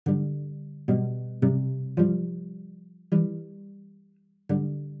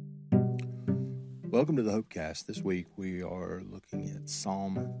Welcome to the Hopecast. This week we are looking at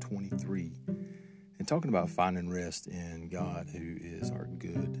Psalm 23 and talking about finding rest in God, who is our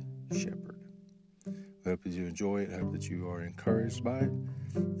good shepherd. I hope that you enjoy it. I hope that you are encouraged by it.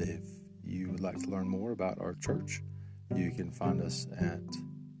 If you would like to learn more about our church, you can find us at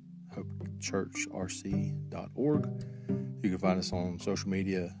hopechurchrc.org. You can find us on social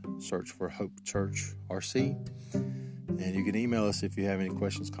media, search for Hope Church RC. And you can email us if you have any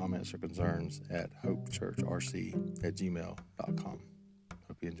questions, comments, or concerns at hopechurchrc@gmail.com.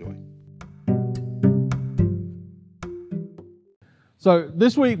 Hope you enjoy. So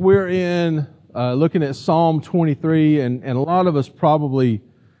this week we're in looking at Psalm 23, and a lot of us probably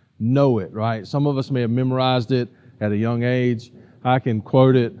know it, right? Some of us may have memorized it at a young age. I can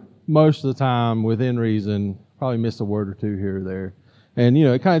quote it most of the time within reason, probably miss a word or two here or there. And,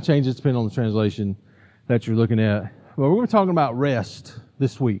 it kind of changes depending on the translation that you're looking at. But we're going to be talking about rest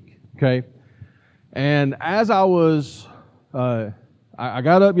this week, okay? And as I was, I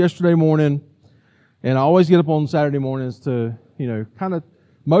got up yesterday morning, and I always get up on Saturday mornings to, kind of,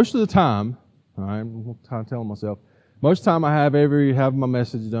 most of the time, all right, I'm kind of telling myself, most of the time I have my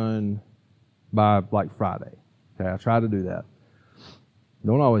message done by like Friday, okay? I try to do that.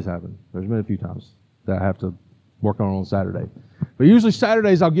 Don't always happen. There's been a few times that I have to work on Saturday. But usually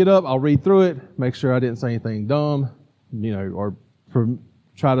Saturdays I'll get up, I'll read through it, make sure I didn't say anything dumb, or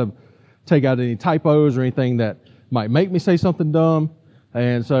try to take out any typos or anything that might make me say something dumb.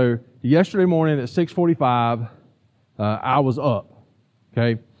 And so yesterday morning at 6:45, I was up,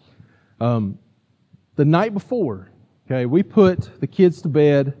 okay? The night before, okay, we put the kids to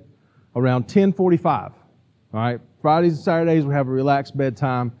bed around 10:45, all right? Fridays and Saturdays we have a relaxed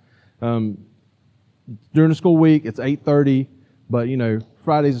bedtime. During the school week it's 8:30, but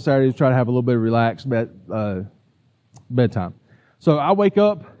Fridays and Saturdays we try to have a little bit of relaxed bedtime. So I wake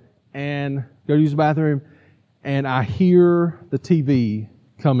up and go use the bathroom, and I hear the TV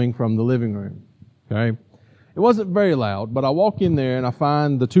coming from the living room, okay? It wasn't very loud, but I walk in there and I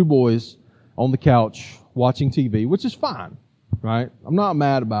find the two boys on the couch watching TV, which is fine, right? I'm not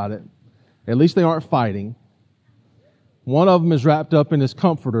mad about it. At least they aren't fighting. One of them is wrapped up in his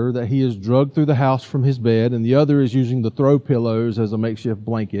comforter that he has drugged through the house from his bed, and the other is using the throw pillows as a makeshift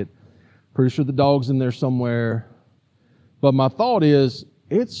blanket. Pretty sure the dog's in there somewhere. But my thought is,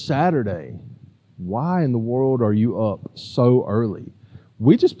 it's Saturday. Why in the world are you up so early?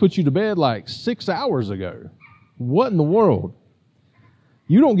 We just put you to bed like 6 hours ago. What in the world?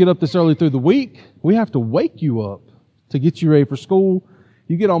 You don't get up this early through the week. We have to wake you up to get you ready for school.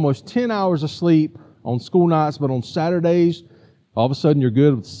 You get almost 10 hours of sleep on school nights, but on Saturdays, all of a sudden you're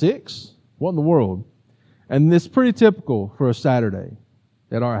good with 6? What in the world? And it's pretty typical for a Saturday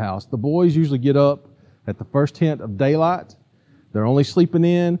at our house. The boys usually get up at the first hint of daylight. They're only sleeping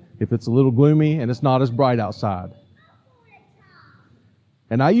in if it's a little gloomy and it's not as bright outside.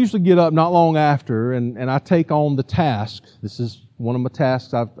 And I usually get up not long after, and I take on the task. This is one of my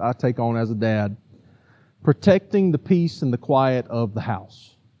tasks I take on as a dad. Protecting the peace and the quiet of the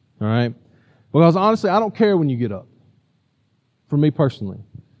house. All right? Because honestly, I don't care when you get up. For me personally.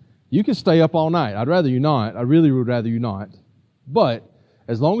 You can stay up all night. I'd rather you not. I really would rather you not. But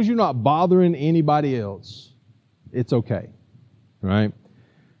as long as you're not bothering anybody else, it's okay. Right?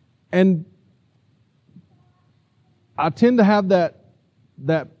 And I tend to have that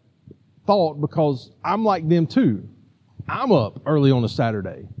thought because I'm like them too. I'm up early on a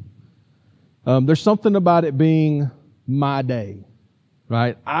Saturday. There's something about it being my day.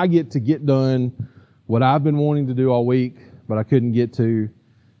 Right? I get to get done what I've been wanting to do all week, but I couldn't get to.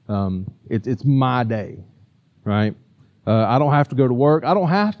 It's my day. Right? I don't have to go to work. I don't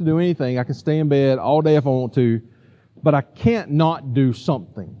have to do anything. I can stay in bed all day if I want to, but I can't not do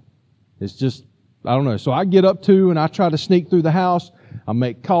something. It's just, I don't know. So I get up too, and I try to sneak through the house. I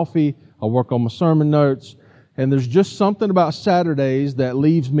make coffee. I work on my sermon notes. And there's just something about Saturdays that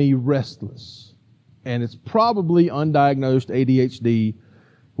leaves me restless. And it's probably undiagnosed ADHD,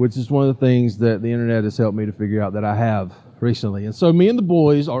 which is one of the things that the internet has helped me to figure out that I have recently. And so me and the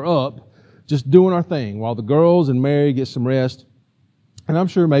boys are up just doing our thing while the girls and Mary get some rest. And I'm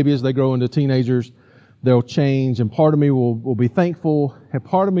sure maybe as they grow into teenagers, they'll change. And part of me will be thankful. And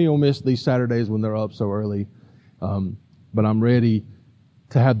part of me will miss these Saturdays when they're up so early. But I'm ready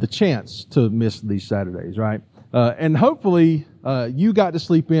to have the chance to miss these Saturdays, right? And hopefully you got to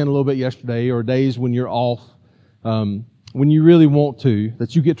sleep in a little bit yesterday, or days when you're off, when you really want to,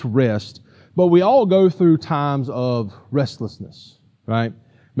 that you get to rest. But we all go through times of restlessness, right?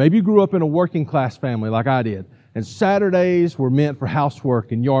 Maybe you grew up in a working class family like I did, and Saturdays were meant for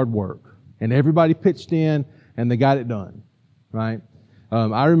housework and yard work, and everybody pitched in and they got it done, right?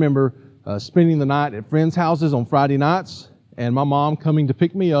 I remember spending the night at friends' houses on Friday nights, and my mom coming to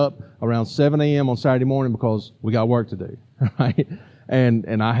pick me up around 7 a.m. on Saturday morning because we got work to do, right?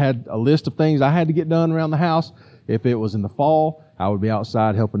 And I had a list of things I had to get done around the house. If it was in the fall, I would be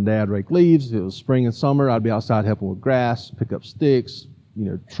outside helping Dad rake leaves. If it was spring and summer, I'd be outside helping with grass, pick up sticks,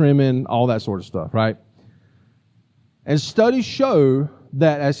 trimming, all that sort of stuff, right? And studies show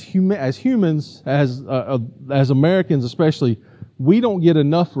that as humans, as Americans especially, we don't get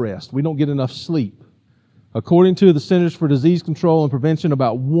enough rest. We don't get enough sleep. According to the Centers for Disease Control and Prevention,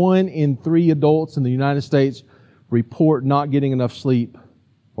 about 1 in 3 adults in the United States report not getting enough sleep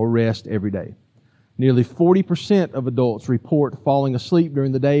or rest every day. Nearly 40% of adults report falling asleep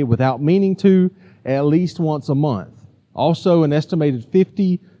during the day without meaning to at least once a month. Also, an estimated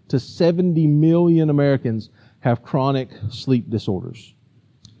 50 to 70 million Americans have chronic sleep disorders.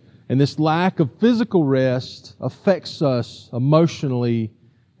 And this lack of physical rest affects us emotionally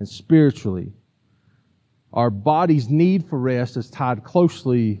and spiritually. Our body's need for rest is tied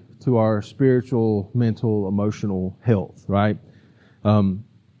closely to our spiritual, mental, emotional health, right? The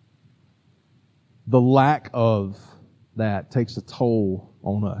lack of that takes a toll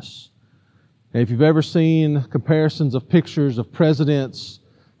on us. And if you've ever seen comparisons of pictures of presidents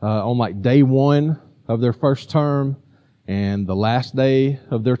on like day 1 of their first term and the last day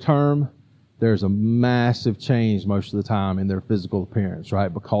of their term, there's a massive change most of the time in their physical appearance,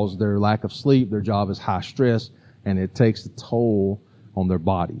 right? Because of their lack of sleep, their job is high stress, and it takes a toll on their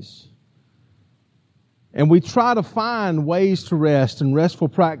bodies. And we try to find ways to rest and restful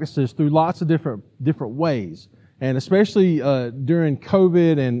practices through lots of different ways. And especially during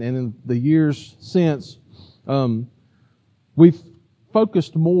COVID and in the years since, we've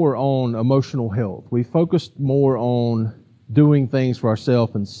focused more on emotional health. We focused more on doing things for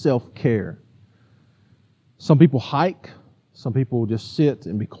ourselves and self-care. Some people hike. Some people just sit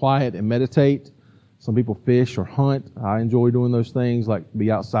and be quiet and meditate. Some people fish or hunt. I enjoy doing those things, like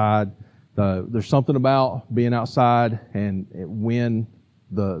be outside. There's something about being outside and when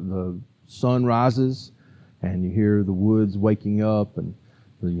the sun rises and you hear the woods waking up and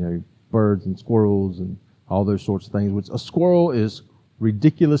birds and squirrels and all those sorts of things. Which a squirrel is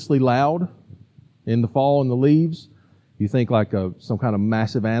ridiculously loud in the fall in the leaves. You think like some kind of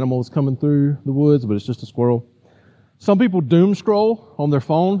massive animal is coming through the woods, but it's just a squirrel. Some people doom scroll on their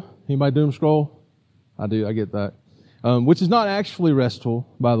phone. Anybody doom scroll? I do. I get that. Which is not actually restful,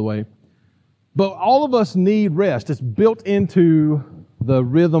 by the way. But all of us need rest. It's built into the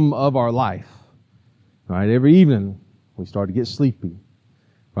rhythm of our life. Right? Every evening we start to get sleepy.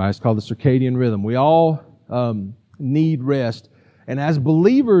 Right? It's called the circadian rhythm. We all need rest. And as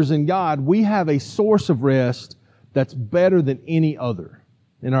believers in God, we have a source of rest that's better than any other.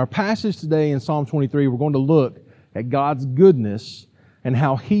 In our passage today in Psalm 23, we're going to look at God's goodness and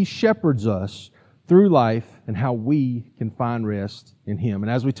how He shepherds us through life and how we can find rest in Him.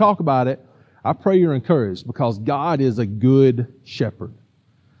 And as we talk about it, I pray you're encouraged because God is a good shepherd.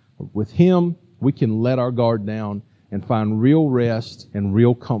 With Him, we can let our guard down and find real rest and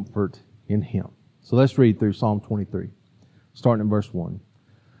real comfort in Him. So let's read through Psalm 23, starting in verse 1.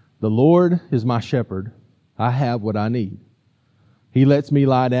 The Lord is my shepherd. I have what I need. He lets me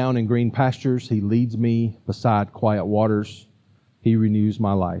lie down in green pastures. He leads me beside quiet waters. He renews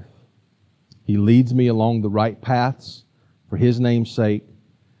my life. He leads me along the right paths for His name's sake.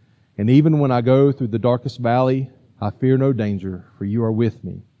 And even when I go through the darkest valley, I fear no danger, for You are with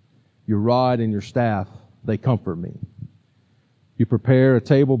me. Your rod and Your staff, they comfort me. You prepare a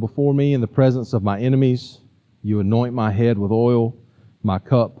table before me in the presence of my enemies. You anoint my head with oil. My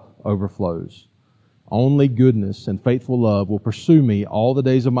cup overflows. Only goodness and faithful love will pursue me all the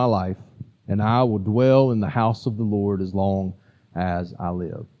days of my life, and I will dwell in the house of the Lord as long as I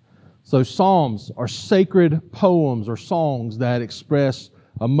live. So Psalms are sacred poems or songs that express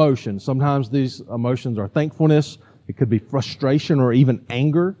emotion. Sometimes these emotions are thankfulness. It could be frustration or even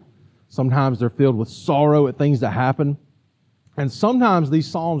anger. Sometimes they're filled with sorrow at things that happen. And sometimes these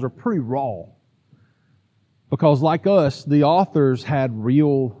Psalms are pretty raw. Because like us, the authors had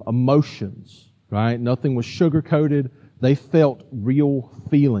real emotions, right? Nothing was sugar-coated. They felt real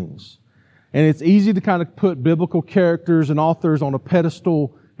feelings. And it's easy to kind of put biblical characters and authors on a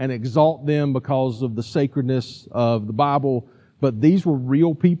pedestal and exalt them because of the sacredness of the Bible. But these were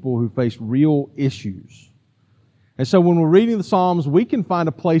real people who faced real issues. And so when we're reading the Psalms, we can find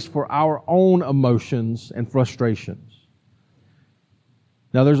a place for our own emotions and frustrations.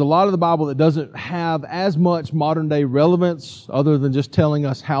 Now, there's a lot of the Bible that doesn't have as much modern-day relevance other than just telling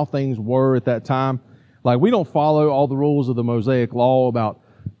us how things were at that time. Like, we don't follow all the rules of the Mosaic Law about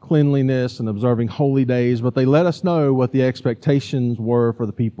cleanliness and observing holy days, but they let us know what the expectations were for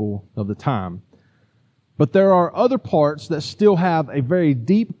the people of the time. But there are other parts that still have a very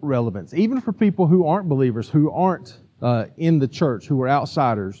deep relevance, even for people who aren't believers, who aren't in the church, who are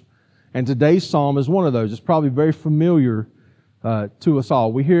outsiders. And today's psalm is one of those. It's probably very familiar to us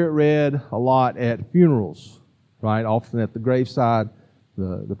all. We hear it read a lot at funerals, right? Often at the graveside,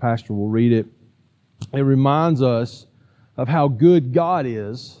 the pastor will read it. It reminds us of how good God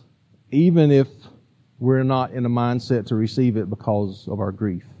is, even if we're not in a mindset to receive it because of our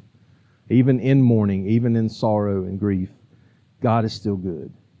grief. Even in mourning, even in sorrow and grief, God is still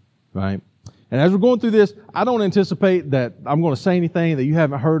good, right? And as we're going through this, I don't anticipate that I'm going to say anything that you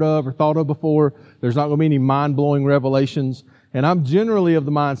haven't heard of or thought of before. There's not going to be any mind-blowing revelations. And I'm generally of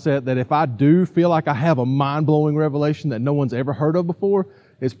the mindset that if I do feel like I have a mind-blowing revelation that no one's ever heard of before,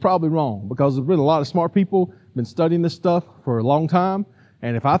 it's probably wrong, because there's been a lot of smart people been studying this stuff for a long time.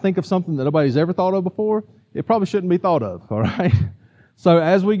 And if I think of something that nobody's ever thought of before, it probably shouldn't be thought of, all right? So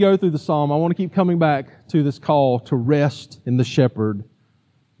as we go through the psalm, I want to keep coming back to this call to rest in the shepherd,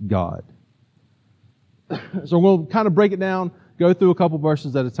 God. So we'll kind of break it down, go through a couple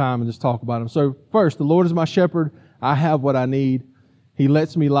verses at a time and just talk about them. So first, the Lord is my shepherd. I have what I need. He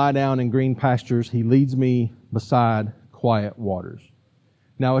lets me lie down in green pastures. He leads me beside quiet waters.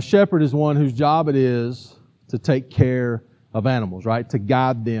 Now, a shepherd is one whose job it is to take care of animals, right? To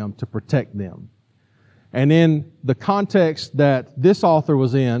guide them, to protect them. And in the context that this author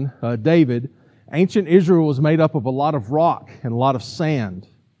was in, David, ancient Israel was made up of a lot of rock and a lot of sand.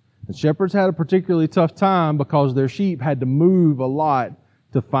 And shepherds had a particularly tough time because their sheep had to move a lot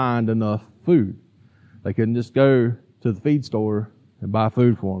to find enough food. They couldn't just go to the feed store and buy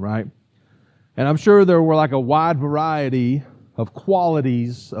food for them, right? And I'm sure there were like a wide variety of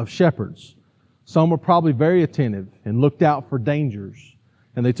qualities of shepherds. Some were probably very attentive and looked out for dangers,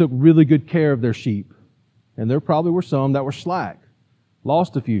 and they took really good care of their sheep. And there probably were some that were slack,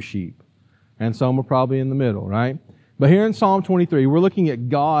 lost a few sheep, and some were probably in the middle, right? But here in Psalm 23, we're looking at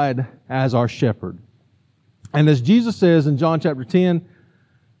God as our shepherd. And as Jesus says in John chapter 10,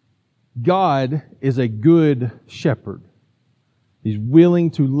 God is a good shepherd. He's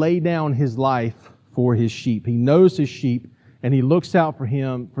willing to lay down His life for His sheep. He knows His sheep, and He looks out for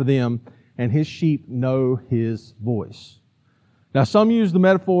them, and His sheep know His voice. Now, some use the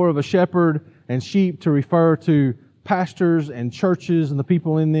metaphor of a shepherd and sheep to refer to pastors and churches and the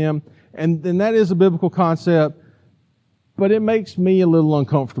people in them, and that is a biblical concept, but it makes me a little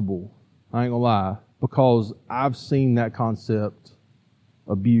uncomfortable, I ain't gonna lie, because I've seen that concept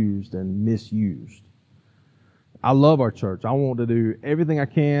abused and misused. I love our church. I want to do everything I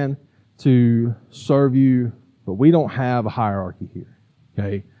can to serve you, but we don't have a hierarchy here,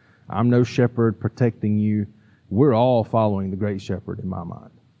 okay? I'm no shepherd protecting you. We're all following the great shepherd in my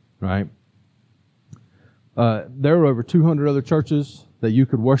mind, right? There are over 200 other churches that you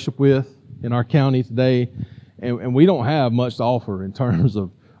could worship with in our county today, and we don't have much to offer in terms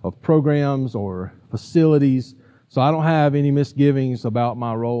of programs or facilities. So I don't have any misgivings about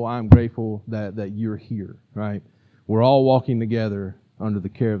my role. I'm grateful that you're here, right? We're all walking together under the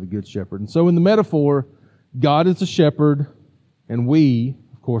care of the Good Shepherd. And so in the metaphor, God is the shepherd, and we,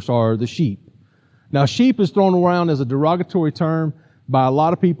 of course, are the sheep. Now, sheep is thrown around as a derogatory term by a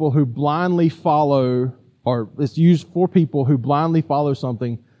lot of people who blindly follow, or it's used for people who blindly follow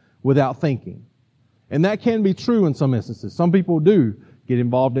something without thinking. And that can be true in some instances. Some people do get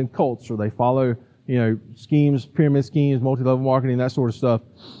involved in cults, or they follow, schemes, pyramid schemes, multi-level marketing, that sort of stuff.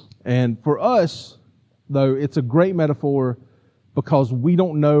 And for us, though, it's a great metaphor because we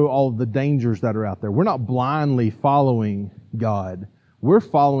don't know all of the dangers that are out there. We're not blindly following God. We're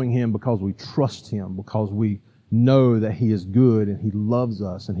following Him because we trust Him, because we know that He is good and He loves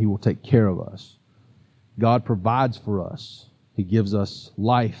us and He will take care of us. God provides for us. He gives us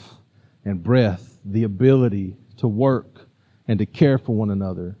life and breath, the ability to work and to care for one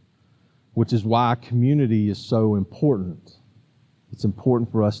another, which is why community is so important. It's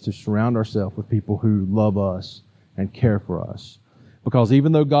important for us to surround ourselves with people who love us and care for us. Because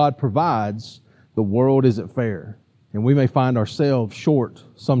even though God provides, the world isn't fair. And we may find ourselves short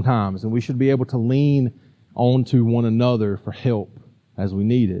sometimes, and we should be able to lean onto one another for help as we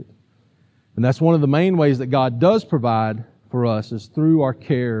need it. And that's one of the main ways that God does provide for us, is through our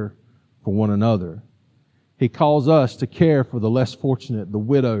care for one another. He calls us to care for the less fortunate, the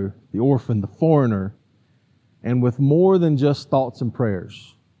widow, the orphan, the foreigner, and with more than just thoughts and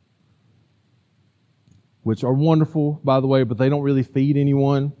prayers, which are wonderful, by the way, but they don't really feed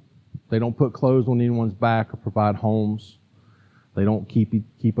anyone. They don't put clothes on anyone's back or provide homes. They don't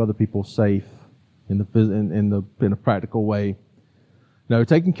keep other people safe in a practical way. No,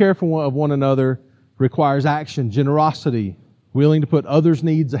 taking care of one another requires action, generosity, willing to put others'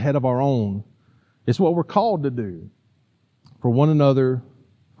 needs ahead of our own. It's what we're called to do for one another,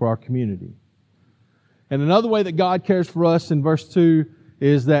 for our community. And another way that God cares for us in verse 2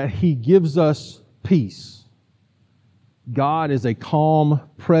 is that He gives us peace. God is a calm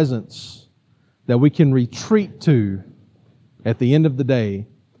presence that we can retreat to at the end of the day,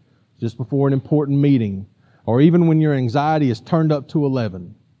 just before an important meeting, or even when your anxiety is turned up to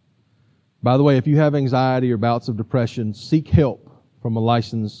 11. By the way, if you have anxiety or bouts of depression, seek help from a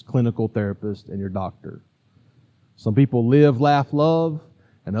licensed clinical therapist and your doctor. Some people live, laugh, love,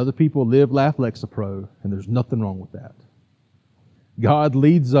 and other people live, laugh, Lexapro, and there's nothing wrong with that. God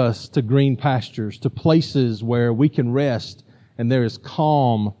leads us to green pastures, to places where we can rest, and there is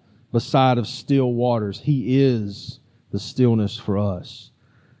calm beside of still waters. He is the stillness for us.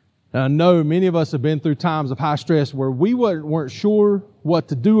 And I know many of us have been through times of high stress where we weren't sure what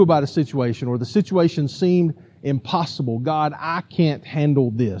to do about a situation, or the situation seemed impossible. God, I can't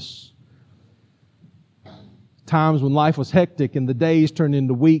handle this. Times when life was hectic and the days turned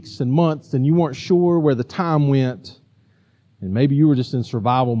into weeks and months and you weren't sure where the time went. And maybe you were just in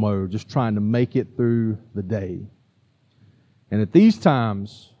survival mode, just trying to make it through the day. And at these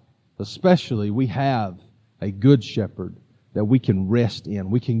times, especially, we have a good shepherd that we can rest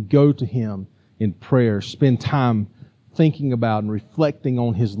in. We can go to Him in prayer, spend time thinking about and reflecting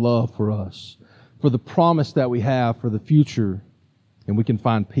on His love for us, for the promise that we have for the future, and we can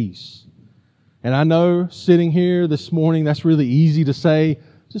find peace. And I know sitting here this morning, that's really easy to say.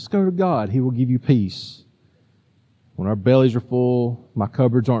 Just go to God. He will give you peace. When our bellies are full, my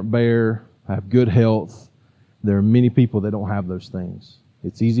cupboards aren't bare, I have good health, there are many people that don't have those things.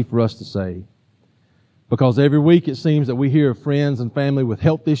 It's easy for us to say. Because every week it seems that we hear of friends and family with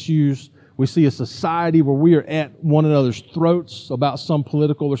health issues. We see a society where we are at one another's throats about some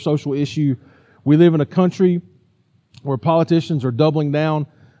political or social issue. We live in a country where politicians are doubling down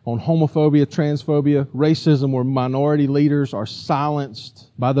on homophobia, transphobia, racism, where minority leaders are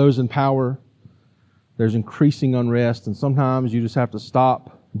silenced by those in power. There's increasing unrest, and sometimes you just have to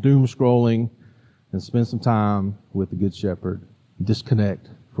stop doom scrolling and spend some time with the Good Shepherd. Disconnect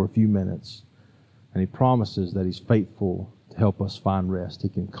for a few minutes. And He promises that He's faithful to help us find rest. He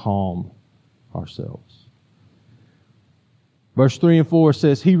can calm ourselves. Verse 3 and 4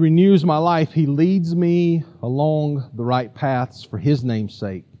 says, He renews my life. He leads me along the right paths for His name's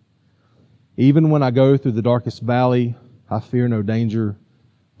sake. Even when I go through the darkest valley, I fear no danger,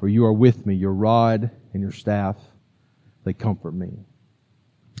 for You are with me. Your rod and Your staff, they comfort me.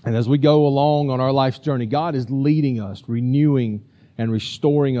 And as we go along on our life's journey, God is leading us, renewing and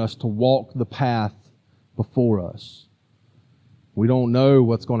restoring us to walk the path before us. We don't know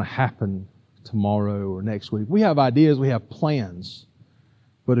what's going to happen tomorrow or next week. We have ideas, we have plans.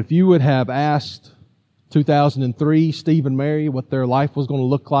 But if you would have asked 2003 Steve and Mary what their life was going to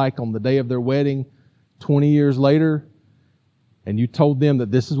look like on the day of their wedding 20 years later, and you told them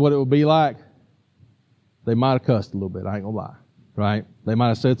that this is what it would be like, they might have cussed a little bit, I ain't going to lie. Right? They might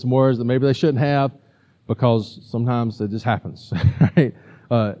have said some words that maybe they shouldn't have, because sometimes it just happens. Right?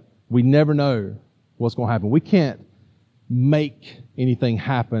 We never know what's going to happen. We can't make anything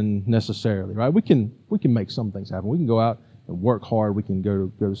happen necessarily, right? We can make some things happen. We can go out and work hard. We can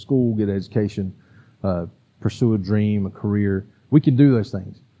go to school, get an education, pursue a dream, a career. We can do those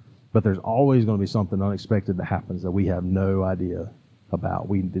things. But there's always going to be something unexpected that happens that we have no idea about.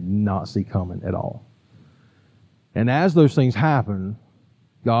 We did not see coming at all. And as those things happen,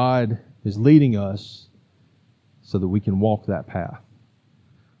 God is leading us so that we can walk that path.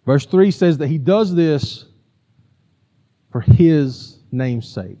 Verse 3 says that He does this for His name's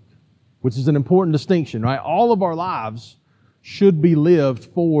sake, which is an important distinction, right? All of our lives should be lived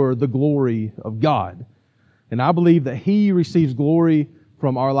for the glory of God. And I believe that He receives glory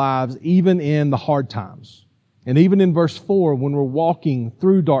from our lives even in the hard times. And even in verse 4, when we're walking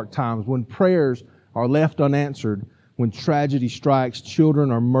through dark times, when prayers are left unanswered, when tragedy strikes,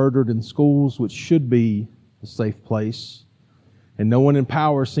 children are murdered in schools, which should be a safe place, and no one in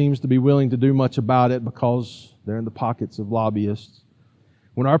power seems to be willing to do much about it because they're in the pockets of lobbyists.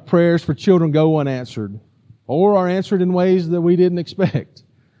 When our prayers for children go unanswered, or are answered in ways that we didn't expect,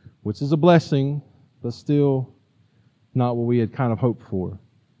 which is a blessing, but still not what we had kind of hoped for.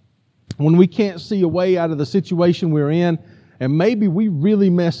 When we can't see a way out of the situation we're in, and maybe we really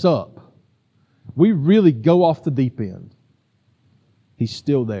mess up, we really go off the deep end, He's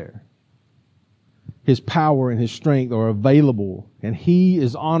still there. His power and His strength are available, and He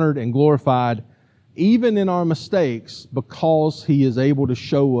is honored and glorified even in our mistakes, because He is able to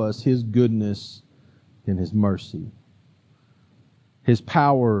show us His goodness and His mercy. His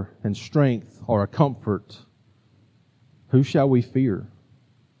power and strength are a comfort. Who shall we fear?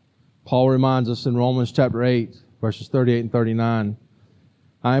 Paul reminds us in Romans chapter 8, verses 38 and 39,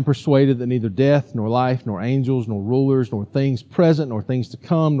 I am persuaded that neither death, nor life, nor angels, nor rulers, nor things present, nor things to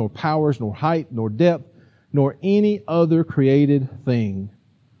come, nor powers, nor height, nor depth, nor any other created thing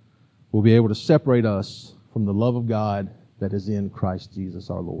will be able to separate us from the love of God that is in Christ Jesus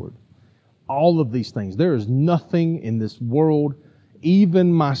our Lord. All of these things, there is nothing in this world,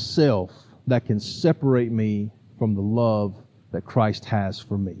 even myself, that can separate me from the love that Christ has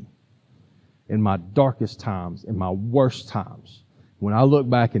for me. In my darkest times, in my worst times, when I look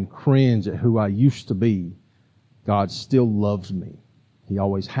back and cringe at who I used to be, God still loves me. He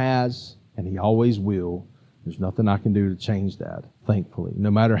always has, and He always will. There's nothing I can do to change that, thankfully. No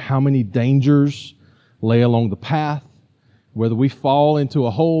matter how many dangers lay along the path, whether we fall into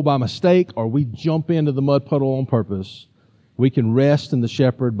a hole by mistake or we jump into the mud puddle on purpose, we can rest in the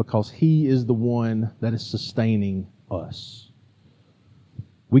Shepherd because He is the one that is sustaining us.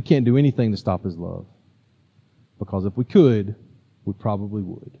 We can't do anything to stop His love, because if we could, we probably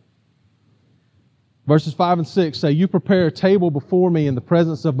would. Verses 5 and 6 say, You prepare a table before me in the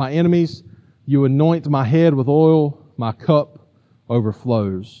presence of my enemies. You anoint my head with oil. My cup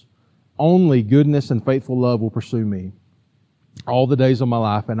overflows. Only goodness and faithful love will pursue me all the days of my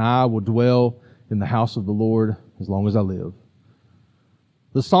life, and I will dwell in the house of the Lord as long as I live.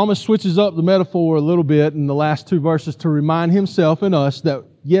 The psalmist switches up the metaphor a little bit in the last two verses to remind himself and us that,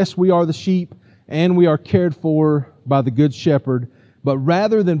 yes, we are the sheep and we are cared for by the Good Shepherd, but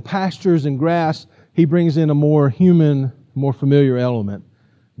rather than pastures and grass, he brings in a more human, more familiar element.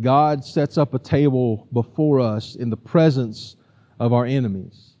 God sets up a table before us in the presence of our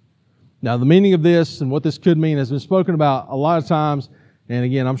enemies. Now, the meaning of this and what this could mean has been spoken about a lot of times, and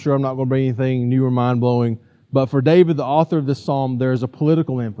again, I'm sure I'm not going to bring anything new or mind-blowing, but for David, the author of this psalm, there's a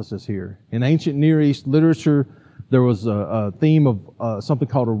political emphasis here. In ancient Near East literature, there was a theme of something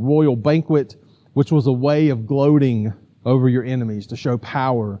called a royal banquet, which was a way of gloating over your enemies to show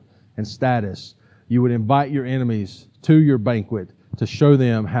power and status. You would invite your enemies to your banquet to show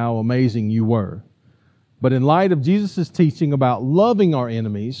them how amazing you were. But in light of Jesus' teaching about loving our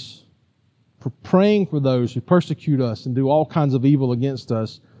enemies, for praying for those who persecute us and do all kinds of evil against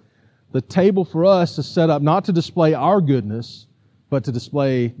us, the table for us is set up not to display our goodness, but to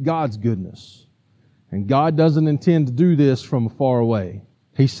display God's goodness. And God doesn't intend to do this from far away.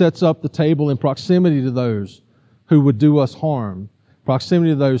 He sets up the table in proximity to those who would do us harm,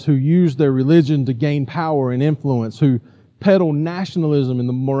 proximity to those who use their religion to gain power and influence, who peddle nationalism in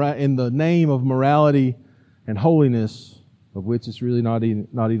the name of morality and holiness, of which it's really not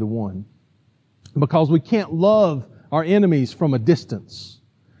either one. Because we can't love our enemies from a distance.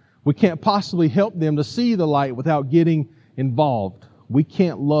 We can't possibly help them to see the light without getting involved. We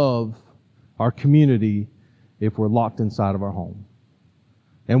can't love our community if we're locked inside of our home.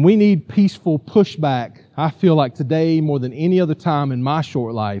 And we need peaceful pushback, I feel like today more than any other time in my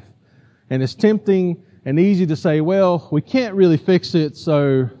short life. And it's tempting and easy to say, well, we can't really fix it,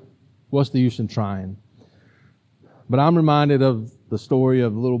 so what's the use in trying? But I'm reminded of the story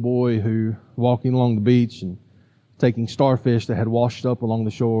of a little boy who walking along the beach and taking starfish that had washed up along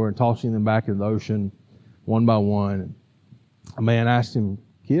the shore and tossing them back into the ocean one by one. A man asked him,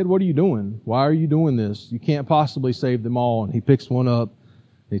 "Kid, what are you doing? Why are you doing this? You can't possibly save them all." And he picks one up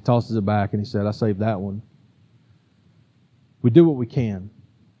and he tosses it back and he said, "I saved that one." We do what we can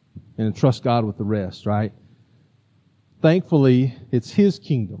and trust God with the rest, right? Thankfully, it's His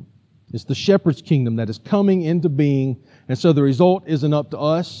kingdom. It's the shepherd's kingdom that is coming into being. And so the result isn't up to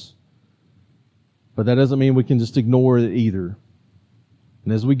us, but that doesn't mean we can just ignore it either.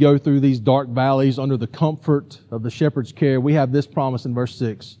 And as we go through these dark valleys under the comfort of the shepherd's care, we have this promise in verse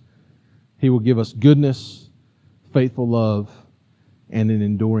 6. He will give us goodness, faithful love, and an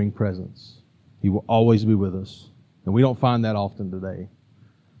enduring presence. He will always be with us. And we don't find that often today.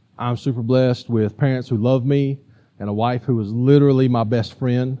 I'm super blessed with parents who love me and a wife who is literally my best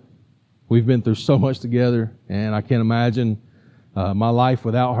friend. We've been through so much together, and I can't imagine my life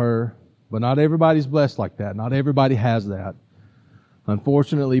without her. But not everybody's blessed like that. Not everybody has that.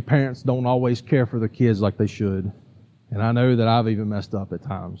 Unfortunately, parents don't always care for their kids like they should. And I know that I've even messed up at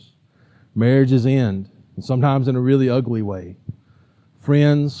times. Marriages end, and sometimes in a really ugly way.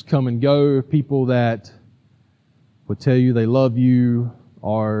 Friends come and go. People that would tell you they love you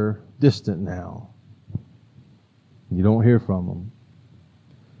are distant now. You don't hear from them.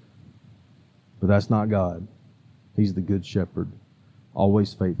 But that's not God. He's the good shepherd,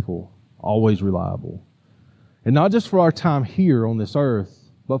 always faithful, always reliable. And not just for our time here on this earth,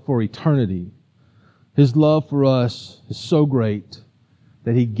 but for eternity. His love for us is so great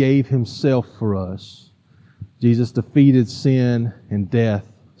that He gave Himself for us. Jesus defeated sin and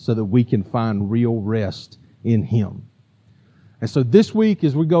death so that we can find real rest in Him. And so this week,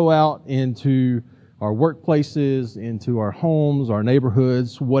 as we go out into our workplaces, into our homes, our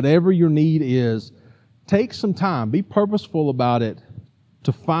neighborhoods, whatever your need is, take some time, be purposeful about it,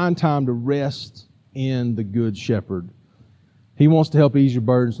 to find time to rest in the Good Shepherd. He wants to help ease your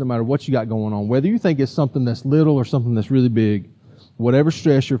burdens no matter what you got going on. Whether you think it's something that's little or something that's really big, whatever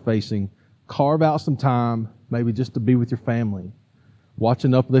stress you're facing, carve out some time, maybe just to be with your family. Watch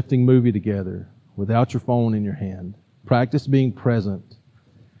an uplifting movie together without your phone in your hand. Practice being present.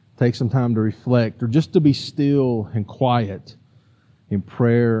 Take some time to reflect or just to be still and quiet in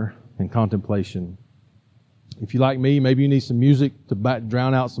prayer and contemplation. If you like me, maybe you need some music to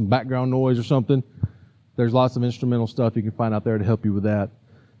drown out some background noise or something. There's lots of instrumental stuff you can find out there to help you with that.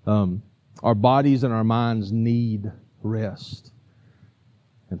 Our bodies and our minds need rest.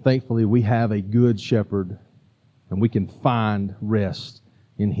 And thankfully, we have a good shepherd, and we can find rest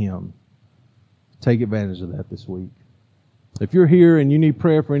in Him. Take advantage of that this week. If you're here and you need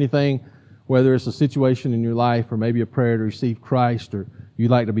prayer for anything, whether it's a situation in your life or maybe a prayer to receive Christ or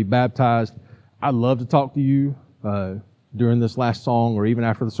you'd like to be baptized, I'd love to talk to you during this last song or even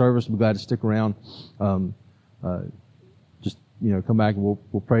after the service. I'd be glad to stick around. Just come back and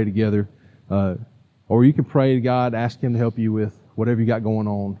we'll pray together. Or you can pray to God, ask Him to help you with whatever you got going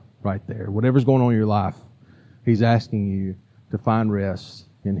on right there. Whatever's going on in your life, He's asking you to find rest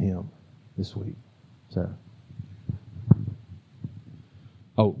in Him this week. So,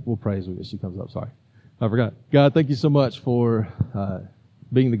 we'll pray as she comes up. Sorry, I forgot. God, thank you so much for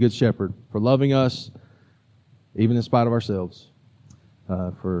being the Good Shepherd, for loving us even in spite of ourselves,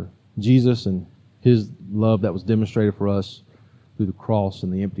 for Jesus and His love that was demonstrated for us through the cross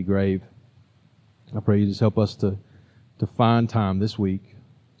and the empty grave. I pray you just help us to find time this week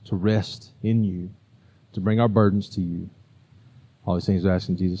to rest in you, to bring our burdens to you. All these things we ask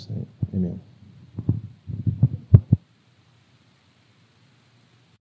in Jesus' name. Amen.